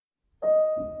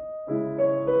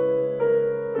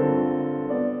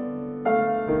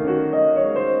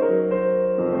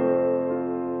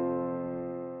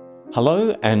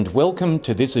Hello and welcome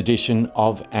to this edition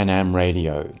of Annam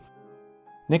Radio.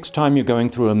 Next time you're going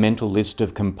through a mental list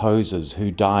of composers who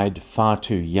died far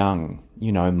too young,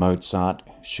 Mozart,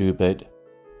 Schubert,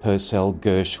 Purcell,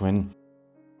 Gershwin,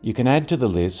 you can add to the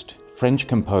list French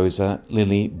composer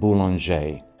Lily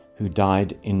Boulanger, who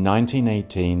died in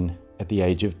 1918 at the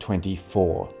age of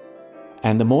 24.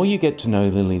 And the more you get to know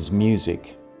Lily's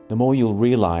music, the more you'll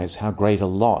realise how great a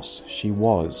loss she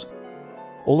was.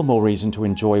 All the more reason to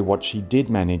enjoy what she did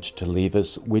manage to leave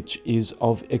us, which is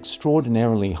of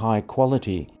extraordinarily high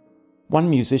quality. One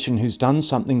musician who's done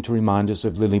something to remind us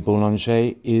of Lily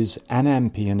Boulanger is Annam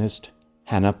pianist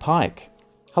Hannah Pike.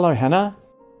 Hello, Hannah.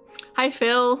 Hi,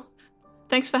 Phil.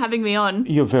 Thanks for having me on.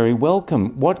 You're very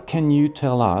welcome. What can you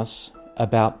tell us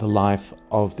about the life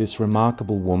of this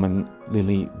remarkable woman,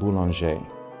 Lily Boulanger?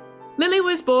 Lily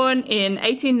was born in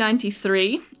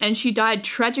 1893 and she died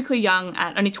tragically young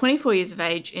at only 24 years of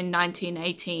age in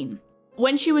 1918.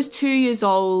 When she was 2 years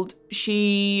old,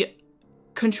 she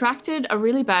contracted a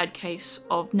really bad case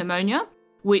of pneumonia,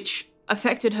 which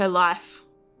affected her life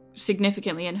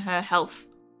significantly and her health.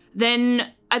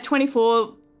 Then at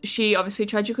 24, she obviously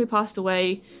tragically passed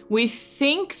away. We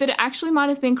think that it actually might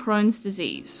have been Crohn's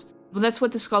disease. Well, that's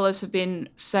what the scholars have been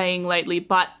saying lately,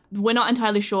 but we're not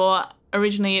entirely sure.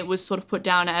 Originally, it was sort of put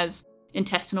down as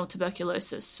intestinal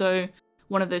tuberculosis. So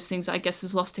one of those things, I guess,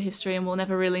 is lost to history and we'll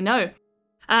never really know.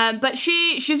 But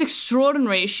she's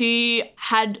extraordinary. She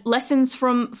had lessons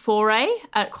from Fauré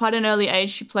at quite an early age.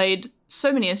 She played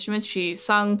so many instruments. She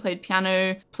sung, played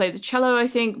piano, played the cello, I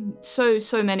think. So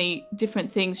many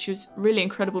different things. She was a really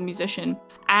incredible musician.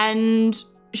 And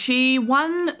she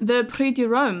won the Prix de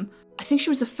Rome. I think she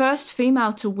was the first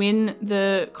female to win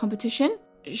the competition.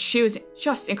 She was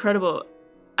just incredible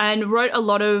and wrote a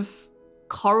lot of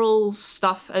choral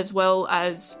stuff as well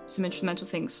as some instrumental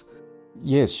things.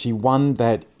 Yes, she won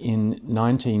that in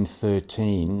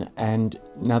 1913, and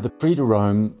now the Prix de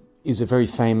Rome is a very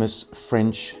famous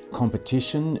French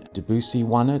competition. Debussy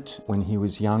won it when he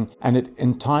was young, and it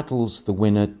entitles the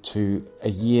winner to a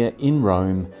year in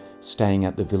Rome staying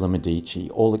at the Villa Medici,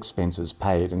 all expenses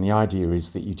paid, and the idea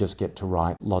is that you just get to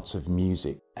write lots of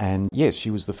music. And yes, she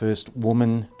was the first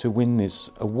woman to win this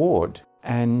award.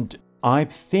 And I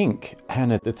think,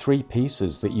 Hannah, the three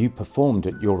pieces that you performed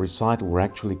at your recital were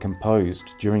actually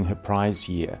composed during her prize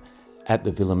year at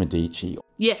the Villa Medici.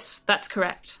 Yes, that's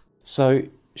correct. So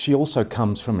she also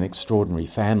comes from an extraordinary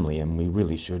family, and we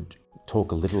really should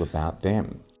talk a little about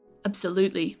them.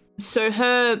 Absolutely. So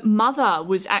her mother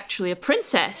was actually a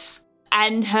princess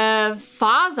and her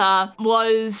father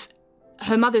was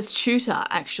her mother's tutor,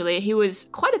 actually. He was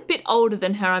quite a bit older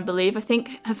than her, I believe. I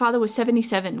think her father was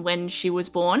 77 when she was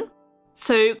born.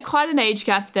 So quite an age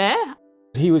gap there.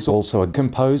 He was also a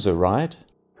composer, right?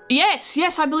 Yes,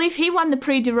 I believe he won the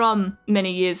Prix de Rome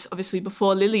many years, obviously,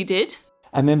 before Lily did.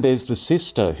 And then there's the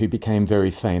sister who became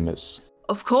very famous.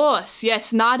 Of course,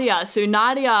 yes, Nadia. So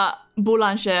Nadia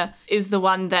Boulanger is the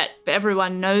one that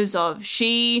everyone knows of.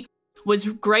 She was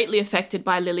greatly affected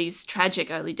by Lily's tragic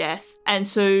early death and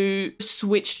so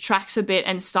switched tracks a bit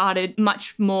and started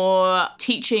much more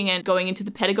teaching and going into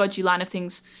the pedagogy line of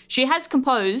things. She has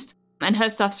composed and her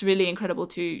stuff's really incredible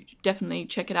too. Definitely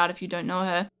check it out if you don't know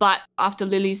her. But after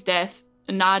Lily's death,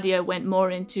 Nadia went more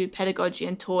into pedagogy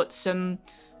and taught some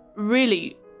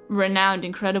really renowned,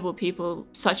 incredible people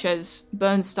such as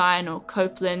Bernstein or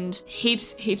Copland,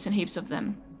 heaps and heaps of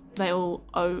them. They all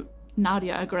owe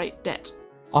Nadia a great debt.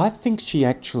 I think she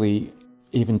actually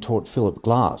even taught Philip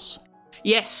Glass.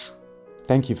 Yes.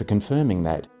 Thank you for confirming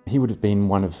that. He would have been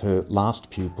one of her last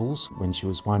pupils when she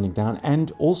was winding down,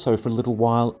 and also for a little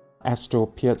while Astor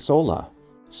Piazzolla.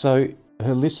 So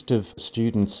her list of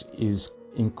students is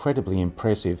incredibly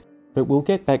impressive. But we'll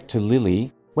get back to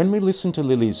Lily. When we listen to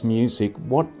Lily's music,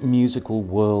 what musical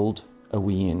world are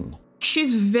we in?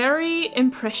 She's very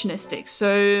impressionistic.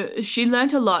 So she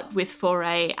learnt a lot with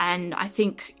Fauré and I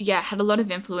think, had a lot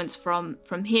of influence from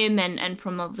him and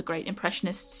from all the great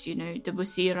impressionists,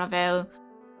 Debussy, Ravel.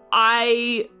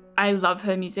 I love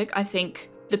her music. I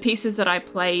think the pieces that I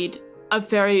played are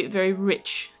very, very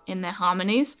rich in their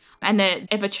harmonies and they're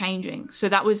ever-changing. So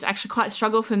that was actually quite a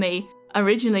struggle for me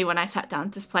originally when I sat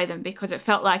down to play them because it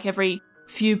felt like every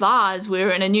few bars we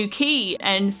were in a new key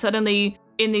and suddenly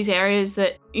in these areas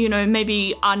that,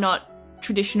 maybe are not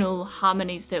traditional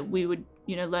harmonies that we would,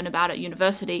 learn about at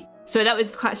university. So that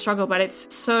was quite a struggle, but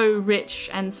it's so rich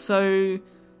and so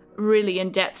really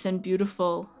in-depth and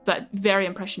beautiful, but very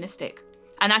impressionistic.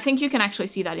 And I think you can actually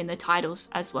see that in the titles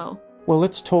as well. Well,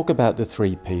 let's talk about the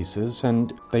three pieces,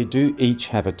 and they do each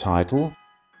have a title.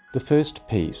 The first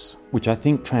piece, which I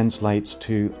think translates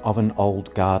to Of an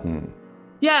Old Garden,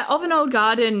 Yeah, Of an Old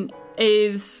Garden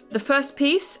is the first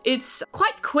piece. It's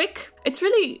quite quick. It's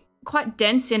really quite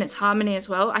dense in its harmony as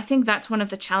well. I think that's one of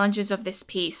the challenges of this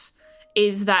piece,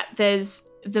 is that there's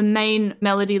the main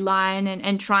melody line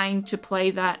and trying to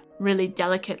play that really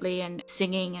delicately and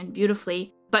singing and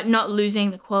beautifully, but not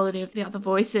losing the quality of the other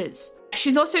voices.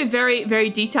 She's also very, very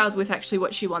detailed with actually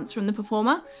what she wants from the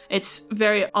performer. It's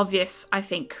very obvious, I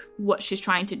think, what she's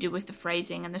trying to do with the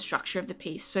phrasing and the structure of the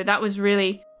piece. So that was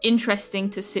really interesting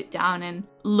to sit down and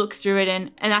look through it.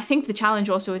 And I think the challenge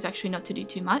also is actually not to do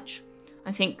too much.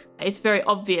 I think it's very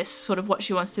obvious sort of what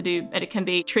she wants to do, but it can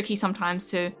be tricky sometimes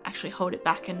to actually hold it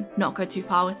back and not go too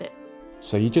far with it.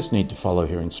 So you just need to follow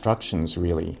her instructions,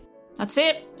 really. That's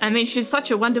it. I mean, she's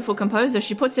such a wonderful composer.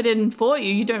 She puts it in for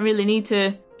you. You don't really need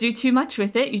to do too much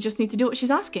with it. You just need to do what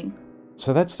she's asking.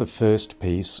 So that's the first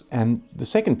piece. And the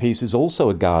second piece is also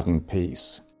a garden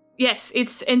piece. Yes,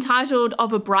 it's entitled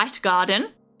Of a Bright Garden.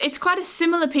 It's quite a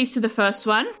similar piece to the first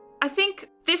one. I think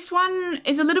this one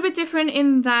is a little bit different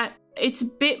in that it's a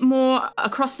bit more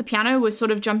across the piano. We're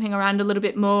sort of jumping around a little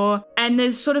bit more. And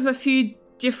there's sort of a few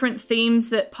different themes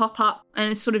that pop up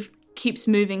and it sort of keeps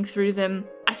moving through them.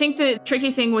 I think the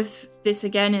tricky thing with this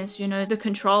again is, the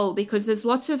control, because there's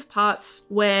lots of parts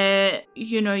where,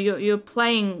 you're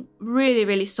playing really,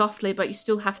 really softly, but you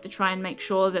still have to try and make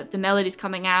sure that the melody's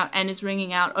coming out and is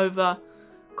ringing out over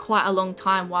quite a long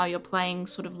time while you're playing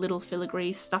sort of little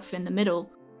filigree stuff in the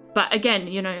middle. But again,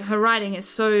 her writing is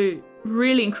so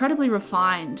really incredibly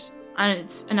refined, and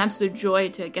it's an absolute joy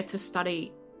to get to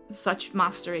study such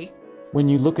mastery. When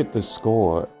you look at the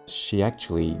score, she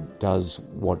actually does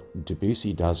what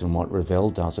Debussy does and what Ravel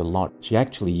does a lot. She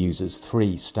actually uses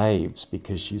 3 staves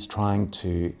because she's trying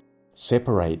to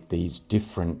separate these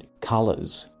different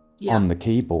colours on the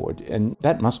keyboard. And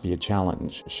that must be a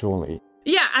challenge, surely.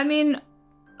 Yeah, I mean,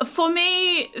 for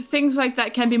me, things like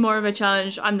that can be more of a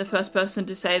challenge. I'm the first person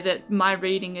to say that my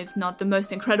reading is not the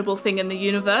most incredible thing in the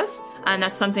universe. And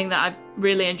that's something that I've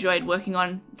really enjoyed working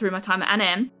on through my time at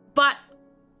Anam. But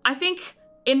I think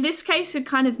in this case, it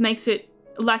kind of makes it,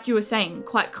 like you were saying,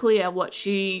 quite clear what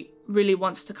she really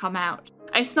wants to come out.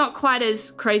 It's not quite as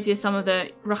crazy as some of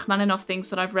the Rachmaninoff things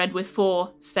that I've read with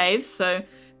 4 staves, so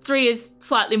 3 is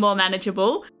slightly more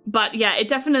manageable. But yeah, it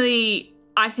definitely,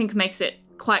 I think, makes it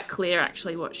quite clear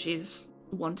actually what she's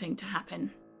wanting to happen.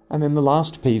 And then the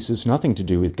last piece is nothing to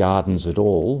do with gardens at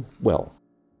all. Well,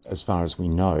 as far as we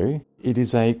know, it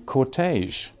is a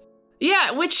cortege.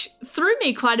 Yeah, which threw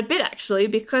me quite a bit, actually,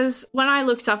 because when I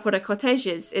looked up what a cortege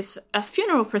is, it's a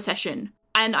funeral procession.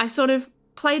 And I sort of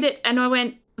played it and I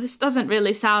went, this doesn't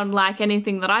really sound like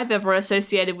anything that I've ever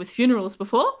associated with funerals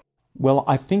before. Well,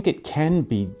 I think it can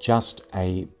be just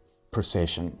a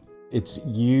procession. It's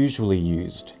usually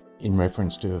used in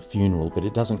reference to a funeral, but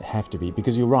it doesn't have to be,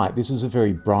 because you're right, this is a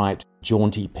very bright,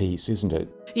 jaunty piece, isn't it?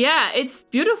 Yeah, it's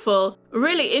beautiful. A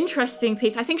really interesting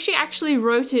piece. I think she actually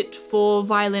wrote it for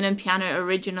violin and piano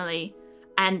originally,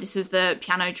 and this is the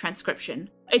piano transcription.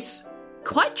 It's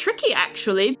quite tricky,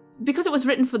 actually, because it was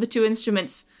written for the 2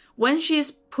 instruments. When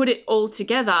she's put it all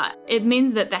together, it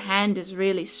means that the hand is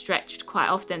really stretched quite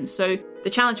often. So the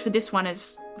challenge for this one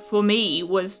is, for me,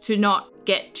 was to not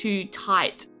get too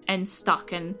tight and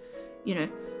stuck and,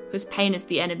 because pain is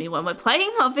the enemy when we're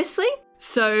playing, obviously.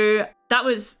 So that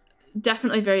was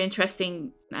definitely very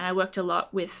interesting. And I worked a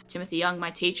lot with Timothy Young,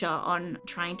 my teacher, on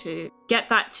trying to get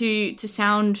that to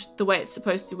sound the way it's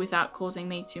supposed to without causing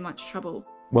me too much trouble.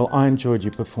 Well, I enjoyed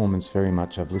your performance very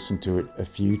much. I've listened to it a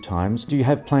few times. Do you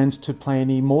have plans to play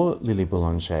any more Lily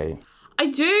Boulanger? I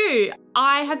do.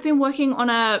 I have been working on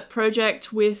a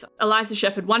project with Eliza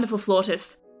Shepherd, wonderful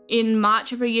flautist. In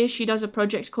March every year, she does a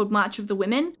project called March of the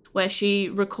Women, where she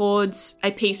records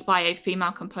a piece by a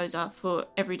female composer for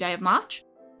every day of March.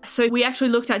 So we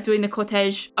actually looked at doing the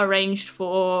cortege arranged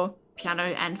for piano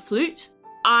and flute.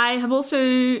 I have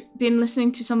also been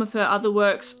listening to some of her other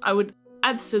works. I would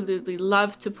absolutely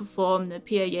love to perform the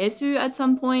Pia Jesu at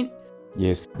some point.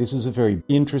 Yes, this is a very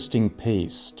interesting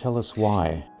piece. Tell us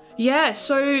why. Yeah,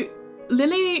 so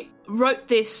Lily wrote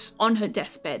this on her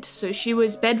deathbed. So she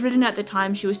was bedridden at the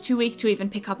time. She was too weak to even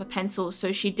pick up a pencil.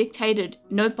 So she dictated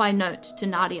note by note to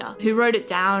Nadia, who wrote it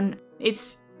down.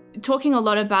 It's talking a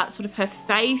lot about sort of her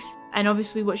faith and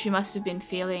obviously what she must have been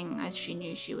feeling as she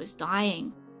knew she was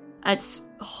dying. It's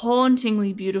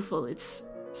hauntingly beautiful. It's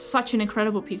such an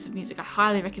incredible piece of music. I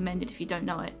highly recommend it if you don't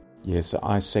know it. Yes,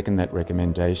 I second that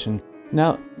recommendation.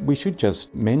 Now, we should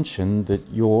just mention that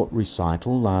your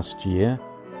recital last year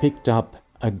picked up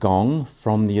a gong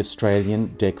from the Australian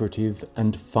Decorative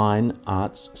and Fine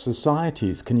Arts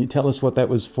Societies. Can you tell us what that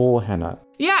was for, Hannah?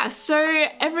 Yeah, so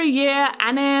every year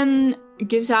Anam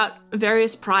gives out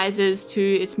various prizes to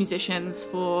its musicians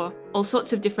for all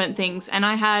sorts of different things. And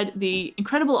I had the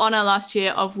incredible honor last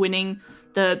year of winning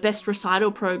the Best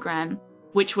Recital program,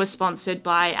 which was sponsored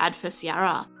by Adfa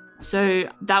Sierra. So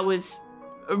that was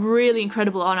a really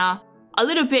incredible honor. A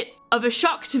little bit of a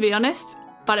shock, to be honest,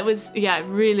 but it was,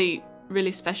 really,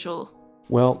 really special.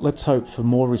 Well, let's hope for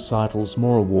more recitals,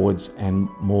 more awards, and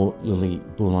more Lily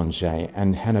Boulanger.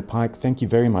 And Hannah Pike, thank you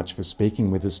very much for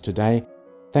speaking with us today.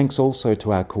 Thanks also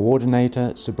to our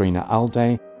coordinator, Sabrina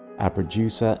Alday, our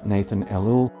producer, Nathan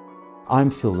Elul. I'm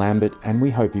Phil Lambert, and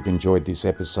we hope you've enjoyed this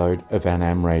episode of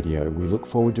Anam Radio. We look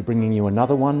forward to bringing you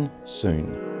another one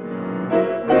soon.